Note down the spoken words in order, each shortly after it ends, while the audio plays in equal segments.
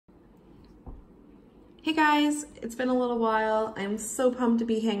Hey guys, it's been a little while. I'm so pumped to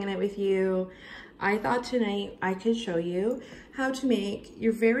be hanging out with you. I thought tonight I could show you how to make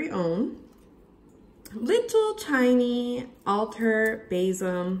your very own little tiny altar,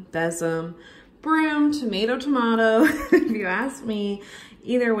 besom, broom, tomato, if you ask me.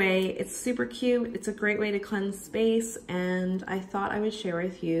 Either way, it's super cute. It's a great way to cleanse space, and I thought I would share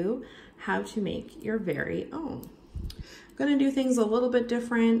with you how to make your very own. I'm going to do things a little bit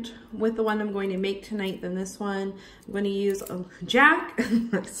different with the one I'm going to make tonight than this one. I'm going to use a Jack,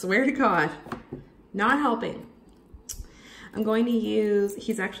 I swear to God, not helping. I'm going to use,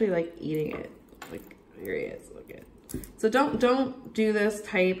 he's actually like eating it. Like, here he is, look at. So don't do this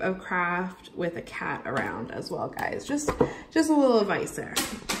type of craft with a cat around as well, guys. Just a little advice there.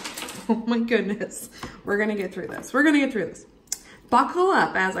 Oh my goodness. We're going to get through this. We're going to get through this. Buckle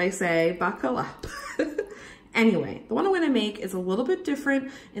up, as I say, buckle up. Anyway, the one I'm going to make is a little bit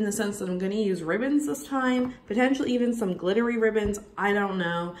different in the sense that I'm going to use ribbons this time, potentially even some glittery ribbons, I don't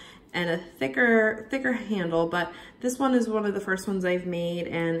know, and a thicker handle, but this one is one of the first ones I've made,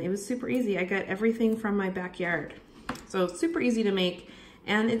 and it was super easy. I got everything from my backyard. So it's super easy to make,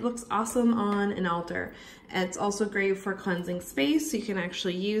 and it looks awesome on an altar. It's also great for cleansing space. You can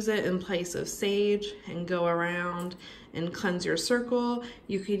actually use it in place of sage and go around and cleanse your circle.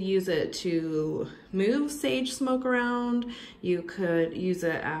 You could use it to move sage smoke around. You could use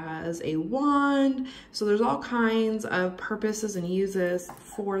it as a wand. So there's all kinds of purposes and uses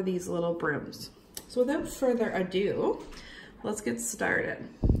for these little brooms. So without further ado, let's get started.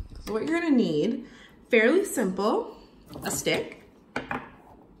 So what you're gonna need, fairly simple, a stick.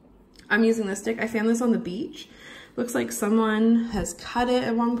 I'm using this stick. I found this on the beach. Looks like someone has cut it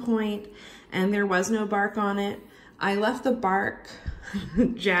at one point and there was no bark on it. I left the bark,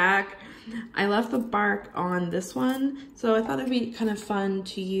 Jack, I left the bark on this one. So I thought it'd be kind of fun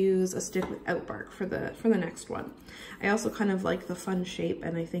to use a stick without bark for the next one. I also kind of like the fun shape,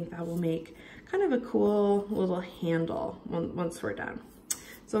 and I think that will make kind of a cool little handle once we're done.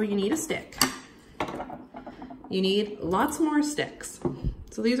 So you need a stick. You need lots more sticks.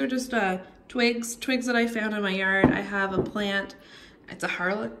 So these are just twigs that I found in my yard. I have a plant, it's a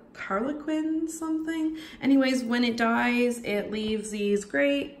harlequin something. Anyways, when it dies, it leaves these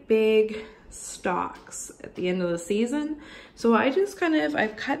great big stalks at the end of the season. So I just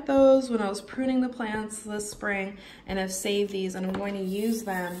I've cut those when I was pruning the plants this spring, and I've saved these, and I'm going to use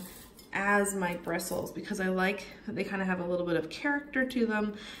them as my bristles because I like that they kind of have a little bit of character to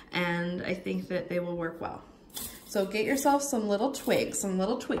them, and I think that they will work well. So get yourself some little twigs, some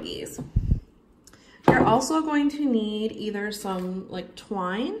little twiggies. You're also going to need either some like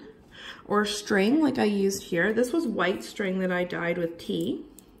twine or string like I used here. This was white string that I dyed with tea.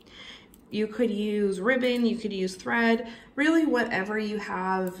 You could use ribbon, you could use thread, really whatever you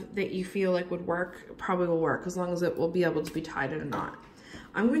have that you feel like would work probably will work, as long as it will be able to be tied in a knot.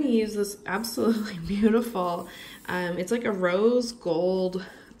 I'm going to use this absolutely beautiful, it's like a rose gold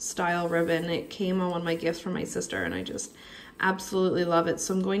style ribbon. It came on one of my gifts from my sister, and I just absolutely love it.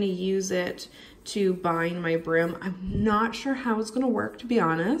 So I'm going to use it to bind my broom. I'm not sure how it's going to work, to be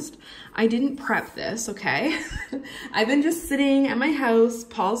honest. I didn't prep this, okay? I've been just sitting at my house.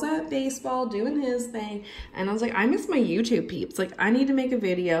 Paul's at baseball doing his thing, and I was like, I miss my YouTube peeps. Like, I need to make a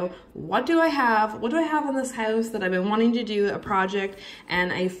video. What do I have? What do I have in this house that I've been wanting to do a project,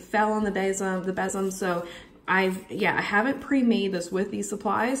 and I fell on the besom, so I haven't pre-made this with these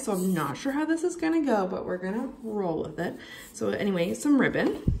supplies, so I'm not sure how this is gonna go, but we're gonna roll with it. So anyway, some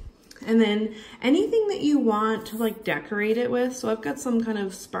ribbon, and then anything that you want to like decorate it with. So I've got some kind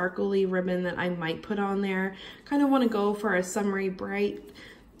of sparkly ribbon that I might put on there. Kind of want to go for a summery bright,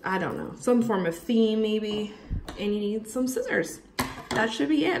 I don't know, some form of theme maybe. And you need some scissors. That should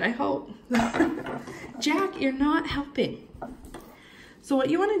be it, I hope. Jack, you're not helping. So what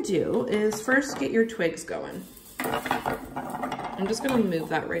you want to do is first get your twigs going. I'm just going to move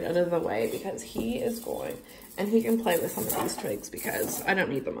that right out of the way because he is going, and he can play with some of these twigs because I don't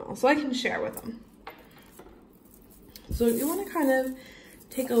need them all, so I can share with him. So you want to kind of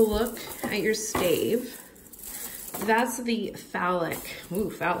take a look at your stave. That's the phallic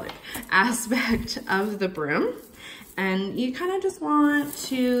aspect of the broom, and you kind of just want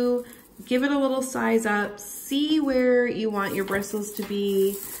to give it a little size up, see where you want your bristles to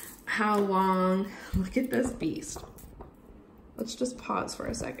be, how long. Look at this beast. Let's just pause for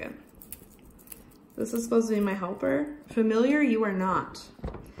a second. This is supposed to be my helper. Familiar, you are not.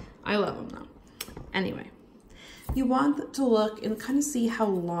 I love him though. Anyway, you want to look and kind of see how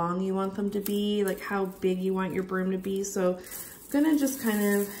long you want them to be, like how big you want your broom to be. So I'm gonna just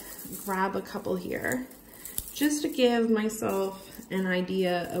kind of grab a couple here just to give myself an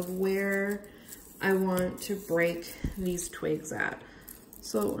idea of where I want to break these twigs at.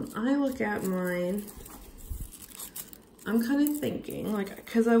 So when I look at mine, I'm kind of thinking, like,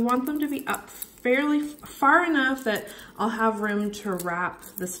 because I want them to be up fairly far enough that I'll have room to wrap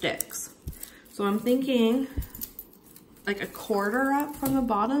the sticks. So I'm thinking like 1/4 up from the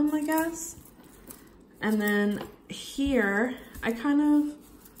bottom, I guess. And then here, I don't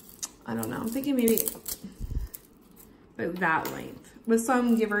know, I'm thinking maybe about that length, with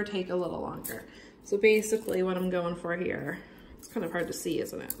some give or take a little longer. So basically what I'm going for here, it's kind of hard to see,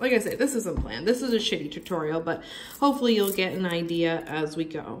 isn't it? Like I say, this isn't planned. This is a shitty tutorial, but hopefully you'll get an idea as we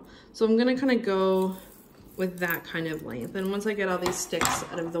go. So I'm gonna kind of go with that kind of length. And once I get all these sticks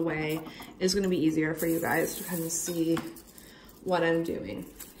out of the way, it's gonna be easier for you guys to kind of see what I'm doing.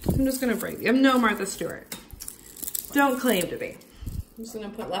 I'm just gonna break. I'm no Martha Stewart. Don't claim to be. I'm just gonna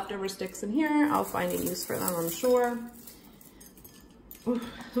put leftover sticks in here. I'll find a use for them, I'm sure.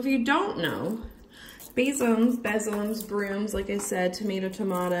 If you don't know, besoms, brooms, like I said,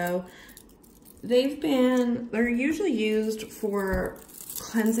 tomato, they're usually used for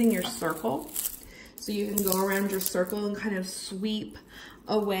cleansing your circle. So you can go around your circle and kind of sweep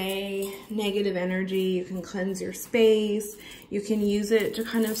away negative energy. You can cleanse your space. You can use it to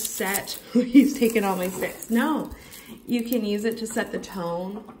kind of set, he's taking all my sticks. No, you can use it to set the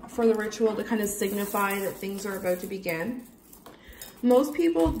tone for the ritual, to kind of signify that things are about to begin. Most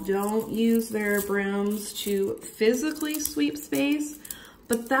people don't use their brooms to physically sweep space,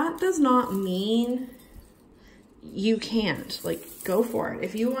 but that does not mean you can't. Like, go for it.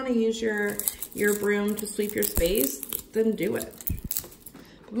 If you want to use your broom to sweep your space, then do it.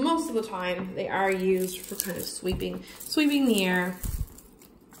 But most of the time, they are used for kind of sweeping the air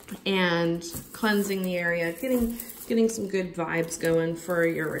and cleansing the area, getting some good vibes going for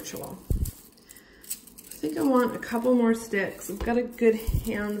your ritual. I think I want a couple more sticks. I've got a good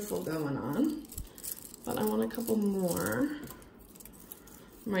handful going on, but I want a couple more.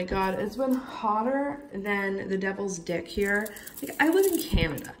 Oh my God, it's been hotter than the devil's dick here. Like, I live in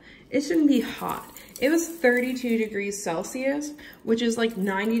Canada. It shouldn't be hot. It was 32 degrees Celsius, which is like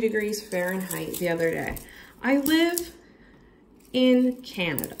 90 degrees Fahrenheit the other day. I live in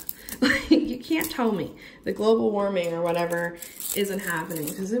Canada. Like, you can't tell me the global warming or whatever isn't happening,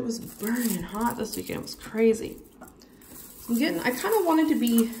 because it was burning hot this weekend. It was crazy. I kind of wanted to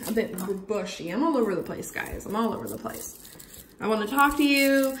be a bit bushy. I'm all over the place, guys. I'm all over the place. I want to talk to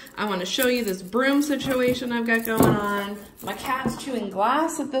you. I want to show you this broom situation I've got going on. My cat's chewing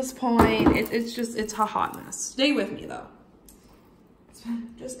glass at this point. It's a hot mess. Stay with me though.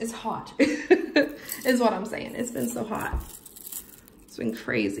 It's hot, is what I'm saying. It's been so hot. It's been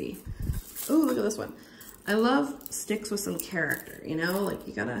crazy. Oh, look at this one. I love sticks with some character, you know, like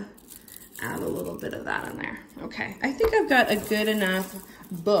you gotta add a little bit of that in there. Okay, I think I've got a good enough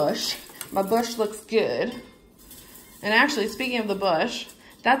bush. My bush looks good. And actually, speaking of the bush,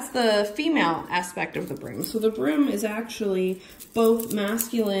 that's the female aspect of the broom. So the broom is actually both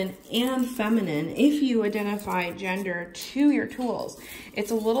masculine and feminine if you identify gender to your tools.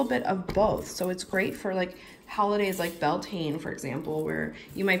 It's a little bit of both. So it's great for like holidays like Beltane, for example, where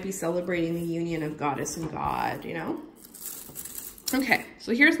you might be celebrating the union of goddess and god, you know? Okay,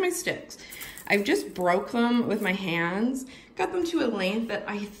 so here's my sticks. I've just broke them with my hands, got them to a length that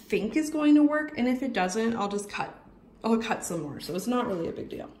I think is going to work, and if it doesn't, I'll cut some more, so it's not really a big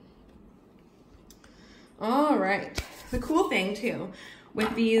deal. All right, the cool thing too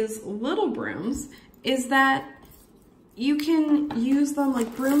with these little brooms is that you can use them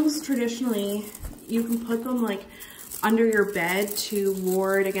like brooms. Traditionally, you can put them like under your bed to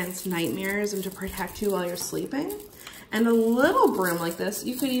ward against nightmares and to protect you while you're sleeping. And a little broom like this,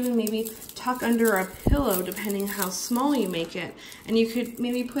 you could even maybe tuck under a pillow, depending how small you make it. And you could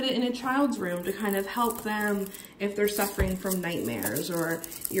maybe put it in a child's room to kind of help them if they're suffering from nightmares, or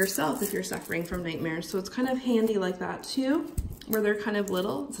yourself if you're suffering from nightmares. So it's kind of handy like that too, where they're kind of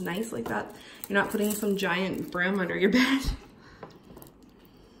little. It's nice like that. You're not putting some giant broom under your bed.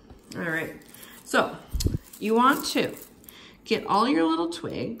 All right, so you want to get all your little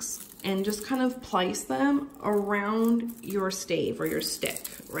twigs and just kind of place them around your stave or your stick,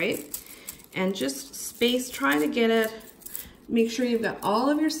 right? And just try to get it, make sure you've got all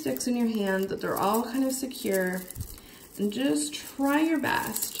of your sticks in your hand, that they're all kind of secure, and just try your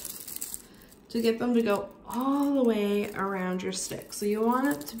best to get them to go all the way around your stick. So you want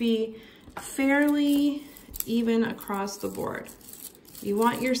it to be fairly even across the board. You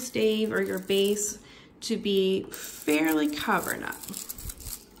want your stave or your base to be fairly covered up.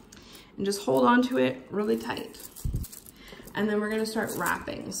 And just hold on to it really tight. And then we're gonna start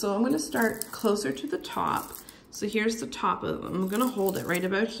wrapping. So I'm gonna start closer to the top. So here's the top of them. I'm gonna hold it right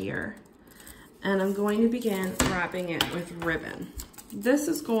about here. and I'm going to begin wrapping it with ribbon. This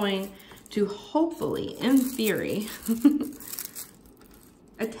is going to hopefully, in theory,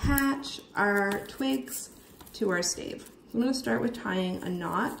 attach our twigs to our stave. I'm going to start with tying a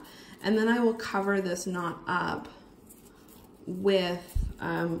knot, and then I will cover this knot up with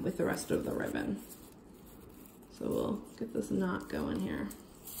the rest of the ribbon. So we'll get this knot going here.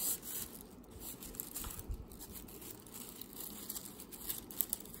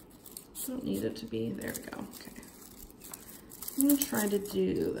 Don't need it to be, there we go, okay. I'm gonna try to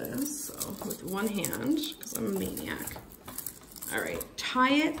do this with one hand, because I'm a maniac. All right,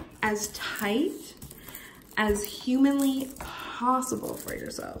 tie it as tight as humanly possible for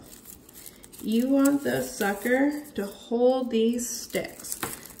yourself. You want this sucker to hold these sticks.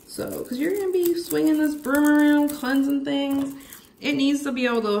 So, because you're gonna be swinging this broom around, cleansing things, it needs to be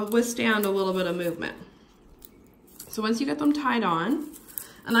able to withstand a little bit of movement. So once you get them tied on,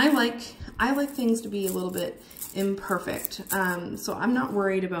 and I like things to be a little bit imperfect. So I'm not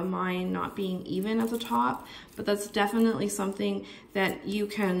worried about mine not being even at the top, but that's definitely something that you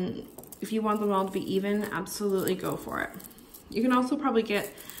can, if you want them all to be even, absolutely go for it. You can also probably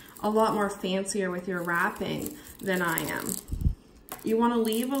get a lot more fancier with your wrapping than I am. You want to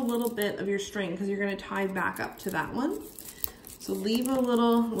leave a little bit of your string because you're going to tie back up to that one. So leave a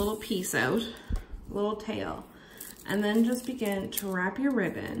little piece out, a little tail, and then just begin to wrap your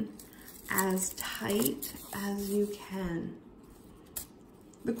ribbon as tight as you can.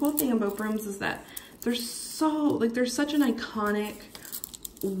 The cool thing about brooms is that they're they're such an iconic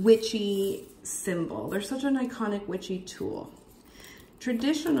witchy symbol. They're such an iconic witchy tool.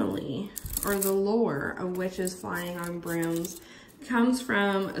 Traditionally, or the lore of witches flying on brooms comes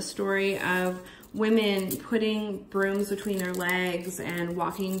from a story of women putting brooms between their legs and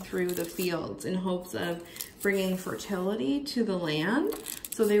walking through the fields in hopes of bringing fertility to the land.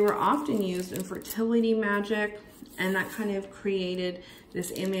 So they were often used in fertility magic, and that kind of created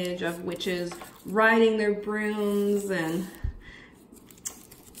this image of witches riding their brooms and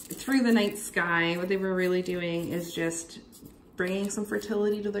through the night sky. What they were really doing is just bringing some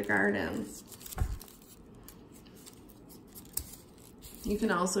fertility to their gardens. You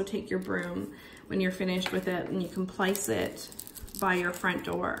can also take your broom when you're finished with it and you can place it by your front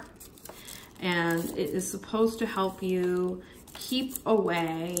door. And it is supposed to help you keep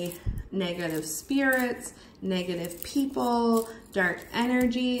away negative spirits, negative people, dark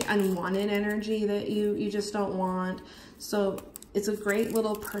energy, unwanted energy that you just don't want. So it's a great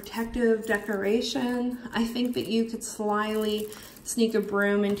little protective decoration. I think that you could slyly sneak a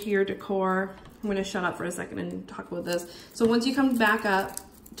broom into your decor. I'm gonna shut up for a second and talk about this. So once you come back up,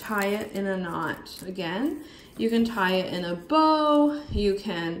 tie it in a knot. Again, you can tie it in a bow. You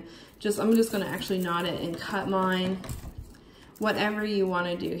can I'm just gonna actually knot it and cut mine. Whatever you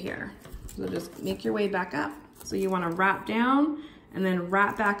wanna do here. So just make your way back up. So you wanna wrap down and then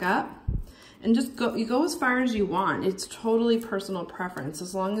wrap back up. And just you go as far as you want. It's totally personal preference.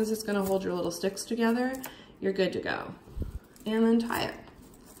 As long as it's gonna hold your little sticks together, you're good to go. And then tie it.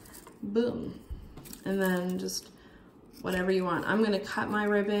 Boom. And then just whatever you want. I'm gonna cut my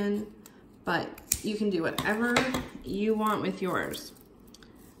ribbon, but you can do whatever you want with yours.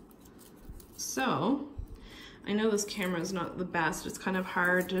 So, I know this camera is not the best. It's kind of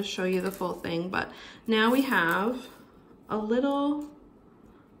hard to show you the full thing, but now we have a little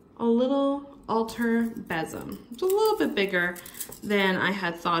altar besom. It's a little bit bigger than I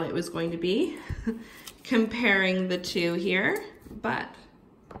had thought it was going to be, comparing the two here, but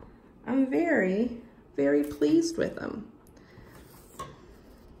I'm very, very pleased with them.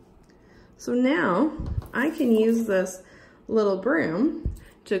 So now I can use this little broom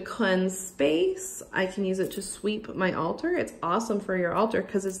to cleanse space. I can use it to sweep my altar. It's awesome for your altar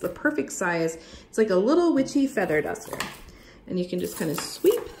because it's the perfect size. It's like a little witchy feather duster. And you can just kind of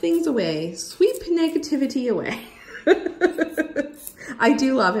sweep things away, sweep negativity away. I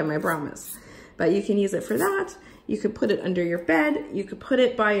do love him, I promise. But you can use it for that. You could put it under your bed. You could put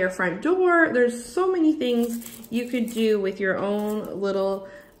it by your front door. There's so many things you could do with your own little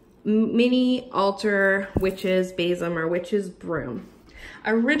mini altar witch's besom or witch's broom.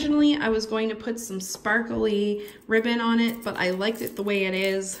 Originally, I was going to put some sparkly ribbon on it, but I liked it the way it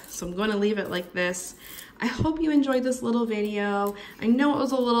is, so I'm going to leave it like this. I hope you enjoyed this little video. I know it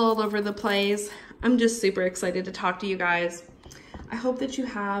was a little all over the place. I'm just super excited to talk to you guys. I hope that you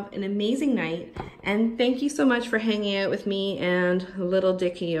have an amazing night, and thank you so much for hanging out with me and little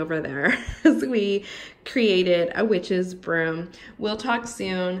Dickie over there as we created a witch's broom. We'll talk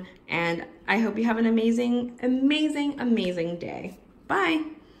soon, and I hope you have an amazing, amazing, amazing day. Bye.